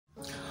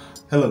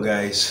Hello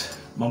guys,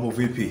 mambo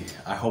vipi?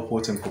 I hope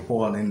wote mko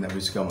poa na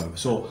vitu kama hivyo.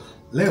 So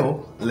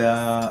leo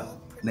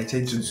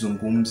nahitaji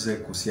tuzungumze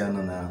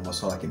kuhusiana na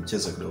masuala ya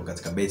kimchezo kidogo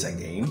katika beta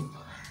game.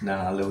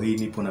 Na leo hii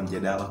nipo na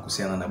mjadala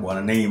kuhusiana na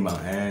bwana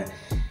Neymar.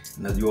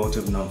 Najua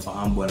wote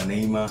tunamfahamu bwana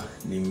Neymar,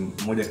 ni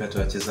mmoja kati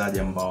ya wachezaji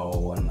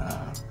ambao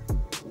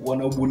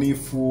wana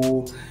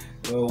ubunifu,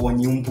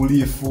 wenye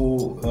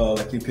ubunifu,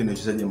 lakini pia ni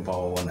wachezaji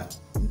ambao wana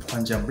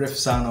mkwanja mrefu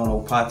sana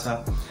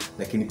wanaupata,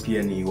 lakini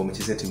pia ni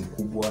wamechezea timu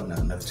kubwa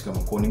na vitu kama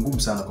kwa, ni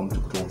ngumu sana kwa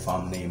mtu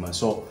kutomfahamu Neymar.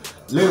 So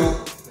leo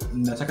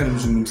nataka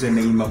nimzungumzie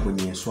Neymar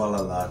kwenye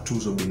swala la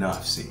tuzo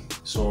binafsi.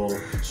 So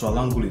swala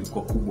langu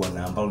lilikuwa kubwa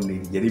na ambalo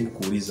nilijaribu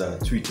kuuliza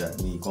Twitter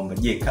ni kwamba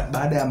je,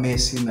 baada ya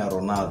Messi na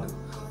Ronaldo,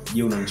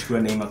 je, unamchukua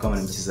Neymar kama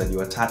ni mchezaji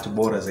wa 3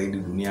 bora zaidi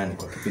duniani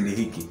kwa kipindi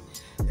hiki?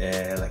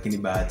 Lakini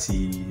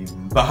bahati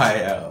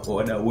mbaya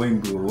wadau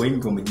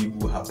wengi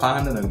wamejibu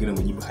hapana na wengine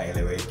wamejibu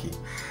haieleweki.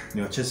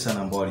 Ni wachache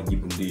sana ambao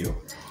walijibu ndio.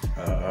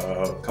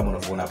 Kama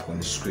unavyoona hapo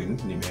kwenye screen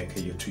nimeweka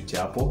hiyo tweet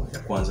hapo ya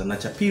kwanza, na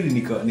cha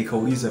pili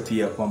nikauliza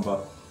pia kwamba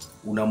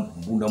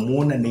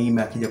unamuona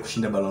Neymar akija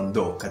kushinda Ballon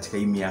Dor katika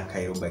hii miaka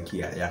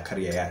iliyobakia ya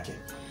career yake.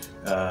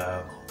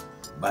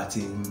 Bahati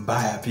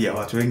mbaya pia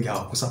watu wengi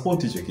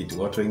hawakusupport hicho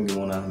kitu. Watu wengi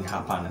wanaona ni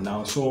hapana.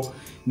 Now so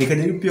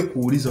nikajaribu pia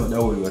kuuliza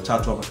wadau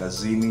watatu hapa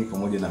kazini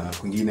pamoja na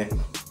kwingine,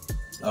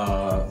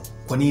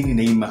 kwa nini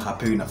Neymar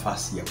hapewi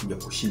nafasi ya kuja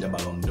kushinda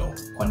Ballon Dor?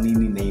 Kwa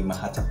nini Neymar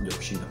hata kuja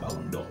kushinda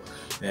Ballon Dor?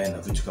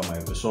 Na vitu kama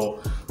hivyo. So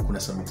kuna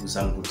sababu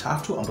zangu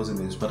 3 ambazo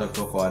nimezipata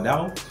kutoka kwa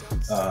wadau,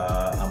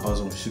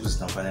 ambazo mshiko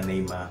zitamfanya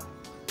Neymar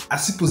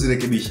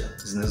asipozirekebisha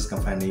zinaweza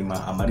kumfanya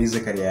Neymar amalize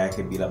career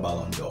yake bila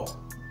Ballon Dor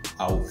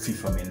au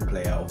FIFA Men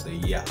Player of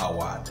the Year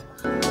award.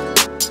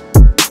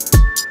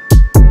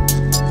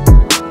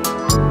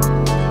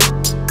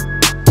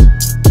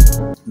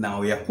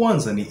 Now ya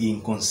kwanza ni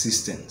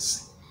inconsistency.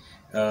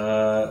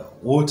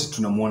 Wote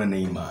tunamuona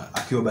Neymar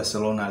akiwa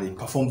Barcelona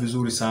aliperform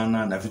vizuri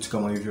sana na vitu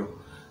kama hivyo.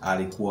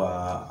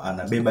 Alikuwa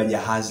anabeba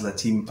jahazi la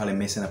timu pale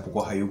Messi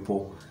anapokuwa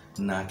hayupo,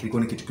 na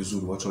kilikuwa ni kitu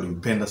kizuri. Watu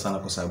walimpenda sana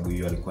kwa sababu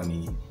hiyo alikuwa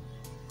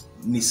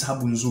ni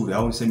sababu nzuri,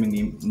 au niseme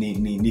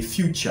ni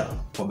future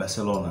kwa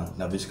Barcelona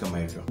na vitu kama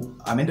hivyo.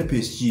 Ameenda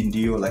PSG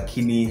ndio,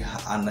 lakini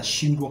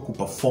anashindwa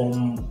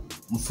kuperform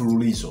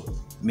mfululizo.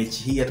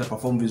 Mechi hii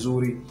ataperform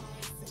vizuri,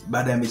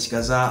 baada ya mechi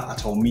kadhaa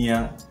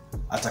ataumia,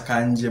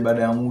 atakaa nje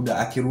baada ya muda,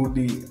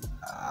 akirudi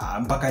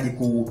mpaka aje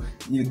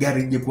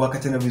gari ije kuwaka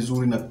tena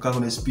vizuri na kukaa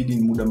na speed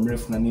ni muda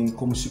mrefu na nini,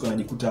 kwa mshiko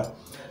anajikuta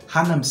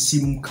hana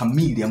msimu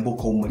kamili ambao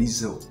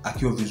kaumaliza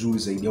akiwa vizuri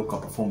zaidi au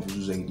kaperform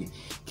vizuri zaidi.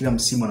 Kila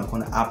msimu anakuwa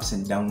na ups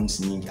and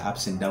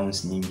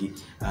downs nyingi,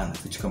 na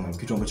vitu kama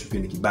kitu ambacho pia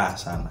ni kibaya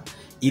sana.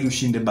 Ili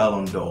ushinde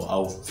Ballon Dor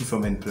au FIFA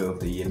Men Player of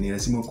the Year ni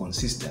lazima uwe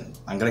consistent.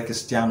 Angalia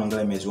Cristiano,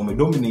 angalia Messi,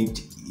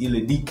 wamedominate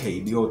ile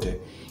decade yote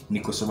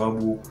ni kwa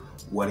sababu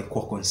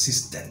walikuwa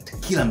consistent.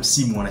 Kila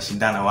msimu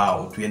wanashindana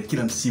wao tu, yani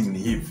kila msimu ni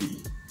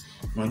hivi,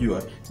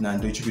 unajua, na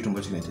ndio hicho kitu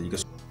ambacho kinahitajika.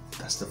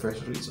 That's the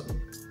first reason.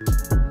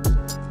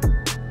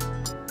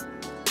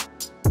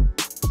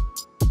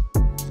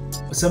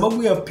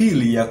 Sababu ya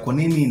pili ya kwa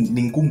nini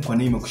ni ngumu kwa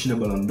Neymar kushinda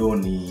Ballon Dor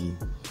ni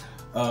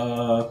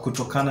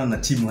kutokana na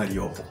timu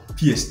aliyopo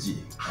PSG.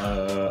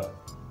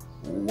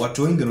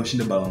 Watu wengi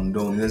wanaoshinda Ballon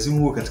Dor ni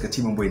lazima uwe katika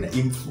timu ambayo ina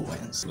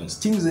influence.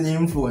 Timu zenye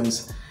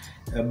influence,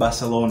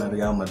 Barcelona,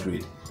 Real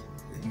Madrid,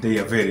 they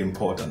are very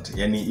important.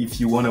 Yani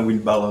if you want to win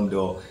Ballon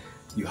Dor,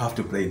 you have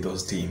to play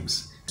those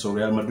teams. So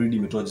Real Madrid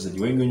imetoa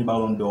wachezaji wengi wenye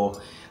Ballon Dor,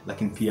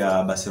 lakini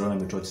pia Barcelona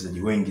imetoa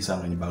wachezaji wengi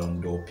sana wenye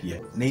Ballon Dor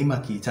pia. Neymar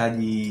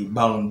akihitaji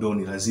Ballon Dor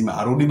ni lazima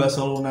arudi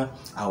Barcelona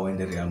au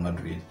aende Real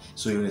Madrid.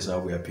 So hiyo ni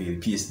sababu ya pili.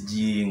 PSG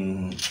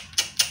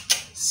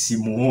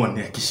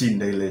simuone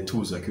akishinda ile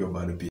tuzo akiwa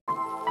bado pia.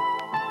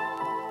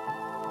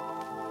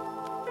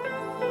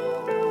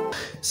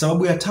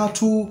 Sababu ya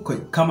 3,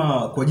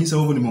 kama kwa jinsi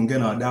ambavyo nimeongea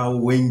na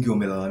wadau wengi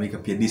wamelalamika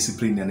pia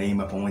discipline ya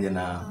Neymar pamoja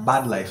na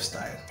bad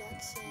lifestyle.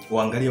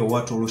 Waangalia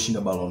watu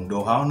walioshinda Ballon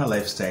Dor hawana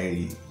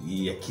lifestyle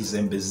ya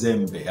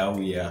kizembe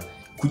au ya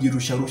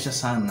kujirusha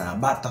sana,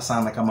 bata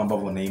sana kama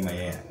ambavyo Neymar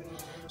yeye.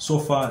 So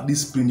far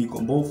discipline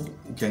iko mbovu.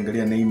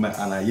 Ukiangalia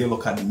Neymar ana yellow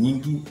card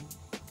nyingi,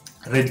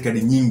 red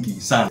card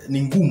nyingi sana.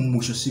 Ni ngumu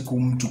mwisho siku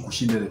mtu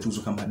kushinda ile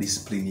tuzo kama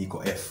discipline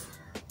iko F.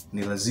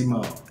 Ni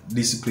lazima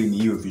discipline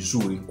iwe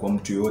vizuri kwa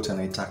mtu yote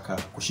anayetaka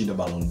kushinda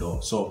Ballon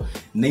Dor. So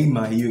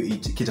Neymar hiyo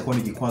kitakuwa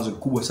ni kikwazo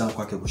kikubwa sana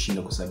kwake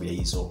kushinda kwa sababu ya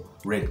hizo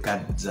red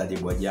card za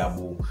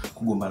ajabu,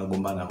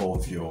 kugombana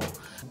hovyo,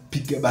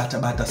 piga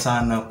bata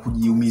sana,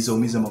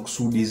 kujiumiza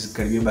makusudi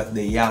karibia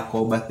birthday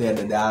yako, birthday ya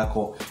dada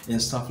yako and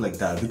stuff like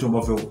that. Vitu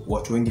ambavyo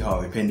watu wengi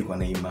hawavipendi kwa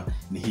Neymar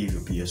ni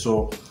hivyo pia.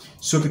 So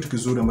sio kitu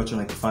kizuri ambacho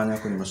anakifanya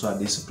kwenye masuala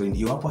ya discipline.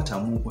 Iwapo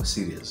ataamua kuwa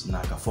serious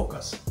na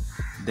akafocus,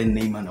 then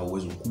Neymar ana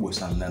uwezo mkubwa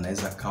sana na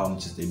anaweza kawa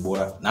mchezaji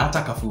bora na hata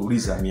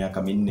akafululiza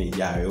miaka 4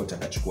 ijayo yote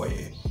akachukua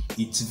yeye.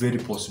 It's very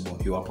possible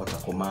iwapo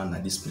atakomaa na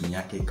discipline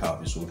yake ikawa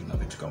vizuri na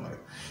vitu kama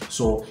hivyo.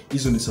 So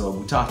hizo ni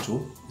sababu 3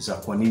 za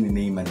kwa nini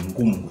Neymar ni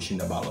ngumu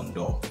kushinda Ballon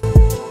Dor.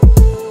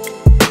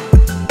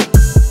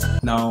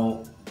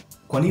 Now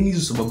kwa nini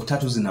hizo sababu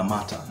tatu zina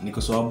matter? Ni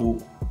kwa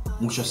sababu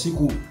mwisho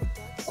siku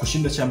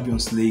kushinda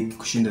Champions League,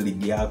 kushinda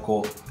ligi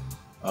yako,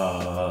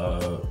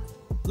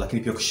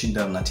 lakini pia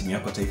kushinda na timu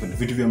yako taifa ni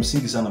vitu vya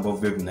msingi sana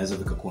ambavyo vinaweza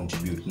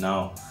vikacontribute.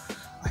 Now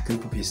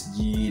akiwepo PSG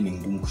ni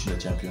ngumu kushinda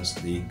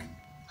Champions League,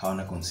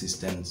 hawana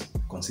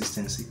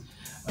consistency.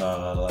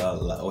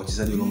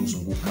 Wachezaji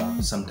wanaomzunguka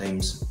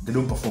sometimes they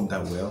don't perform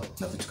that well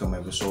na vitu kama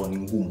hivyo, so ni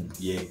ngumu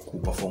yeye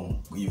kuperform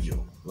hivyo,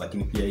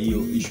 lakini pia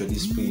hiyo issue ya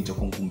discipline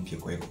itakuwa ngumu pia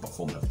kwa yeye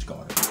kuperform na vitu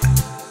kama hivyo.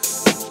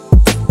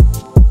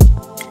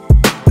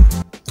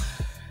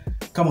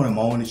 Kama una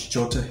maoni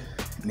chochote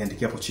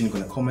niandikia hapo chini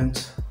kwenye comment.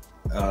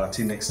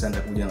 Till next time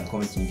nitakuja na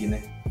comment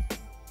nyingine.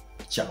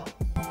 Ciao.